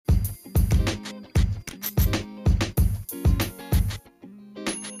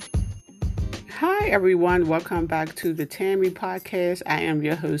Hi, everyone. Welcome back to the Tammy Podcast. I am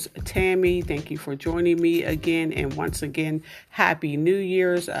your host, Tammy. Thank you for joining me again. And once again, Happy New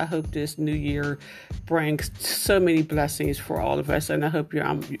Year's. I hope this new year brings so many blessings for all of us. And I hope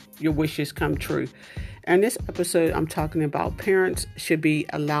your wishes come true. In this episode, I'm talking about parents should be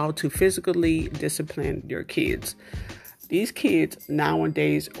allowed to physically discipline their kids. These kids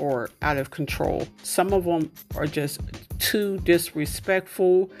nowadays are out of control. Some of them are just too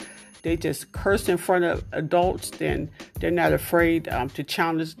disrespectful. They just curse in front of adults. Then they're not afraid to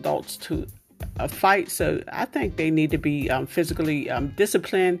challenge adults to a fight. So I think they need to be physically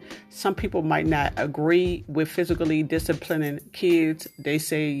disciplined. Some people might not agree with physically disciplining kids. They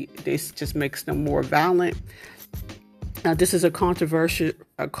say this just makes them more violent. Now, this is a controversial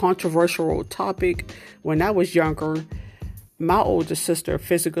topic. When I was younger, my older sister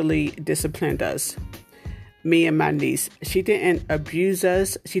physically disciplined us, me and my niece. She didn't abuse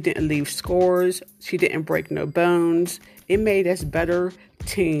us. She didn't leave scars. She didn't break no bones. It made us better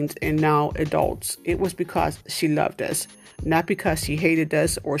teens and now adults. It was because she loved us, not because she hated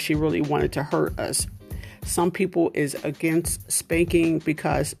us or she really wanted to hurt us. Some people is against spanking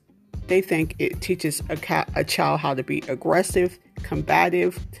because they think it teaches a child how to be aggressive,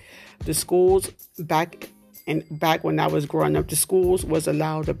 combative. The schools back when I was growing up, the schools was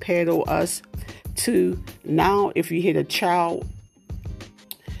allowed to paddle us. To now, if you hit a child,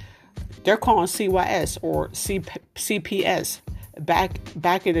 they're calling CYS or CPS.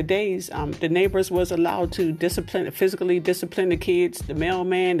 Back in the days, the neighbors was allowed to physically discipline the kids, the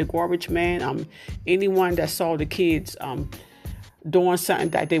mailman, the garbage man, anyone that saw the kids doing something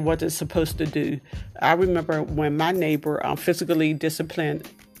that they wasn't supposed to do. I remember when my neighbor physically disciplined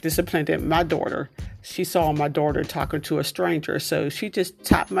my daughter. She saw my daughter talking to a stranger, so she just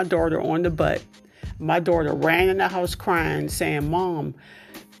tapped my daughter on the butt. My daughter ran in the house crying, saying, "Mom,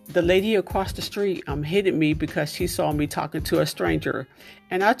 the lady across the street hit me because she saw me talking to a stranger."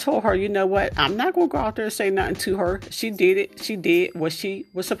 And I told her, you know what? I'm not going to go out there and say nothing to her. She did it. She did what she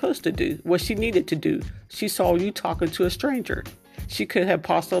was supposed to do, what she needed to do. She saw you talking to a stranger. She could have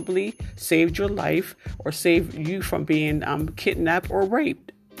possibly saved your life or saved you from being kidnapped or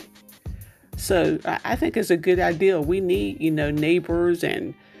raped. So I think it's a good idea. We need, neighbors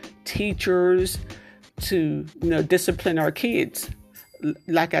and teachers to, discipline our kids.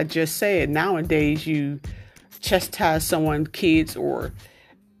 Like I just said, nowadays you chastise someone's kids or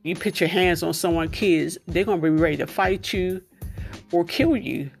you put your hands on someone's kids, they're going to be ready to fight you or kill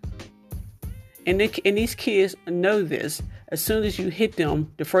you. And these kids know this. As soon as you hit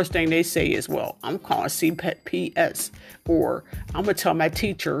them, the first thing they say is, well, I'm calling CPS, or I'm going to tell my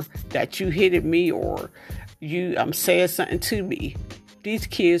teacher that you hit me or you said something to me. These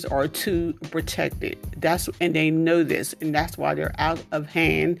kids are too protected. And they know this. And that's why they're out of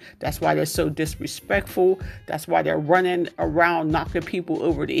hand. That's why they're so disrespectful. That's why they're running around, knocking people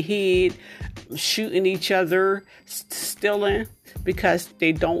over the head, shooting each other, stealing, because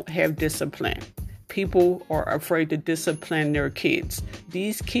they don't have discipline. People are afraid to discipline their kids.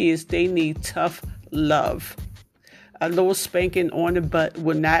 These kids, they need tough love. A little spanking on the butt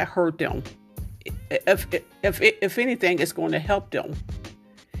will not hurt them. If anything, it's going to help them.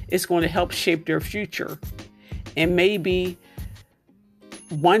 It's going to help shape their future. And maybe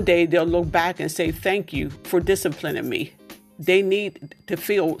one day they'll look back and say, thank you for disciplining me. They need to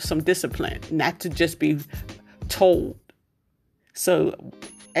feel some discipline, not to just be told. So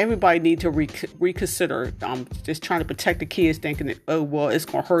everybody need to reconsider just trying to protect the kids, thinking that, oh, well, it's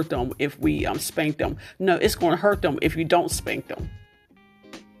going to hurt them if we spank them. No, it's going to hurt them if you don't spank them.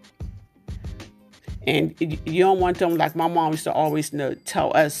 And you don't want them, like my mom used to always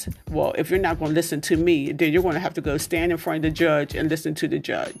tell us, well, if you're not going to listen to me, then you're going to have to go stand in front of the judge and listen to the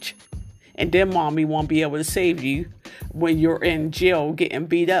judge. And then mommy won't be able to save you when you're in jail getting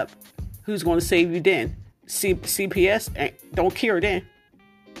beat up. Who's going to save you then? CPS don't care then.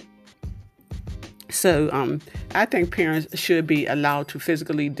 So I think parents should be allowed to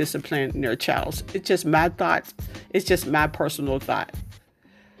physically discipline their child. It's just my thought. It's just my personal thought.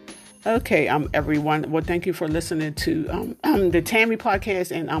 Okay, everyone. Well, thank you for listening to the Tammy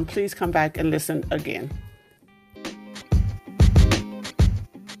Podcast, and please come back and listen again.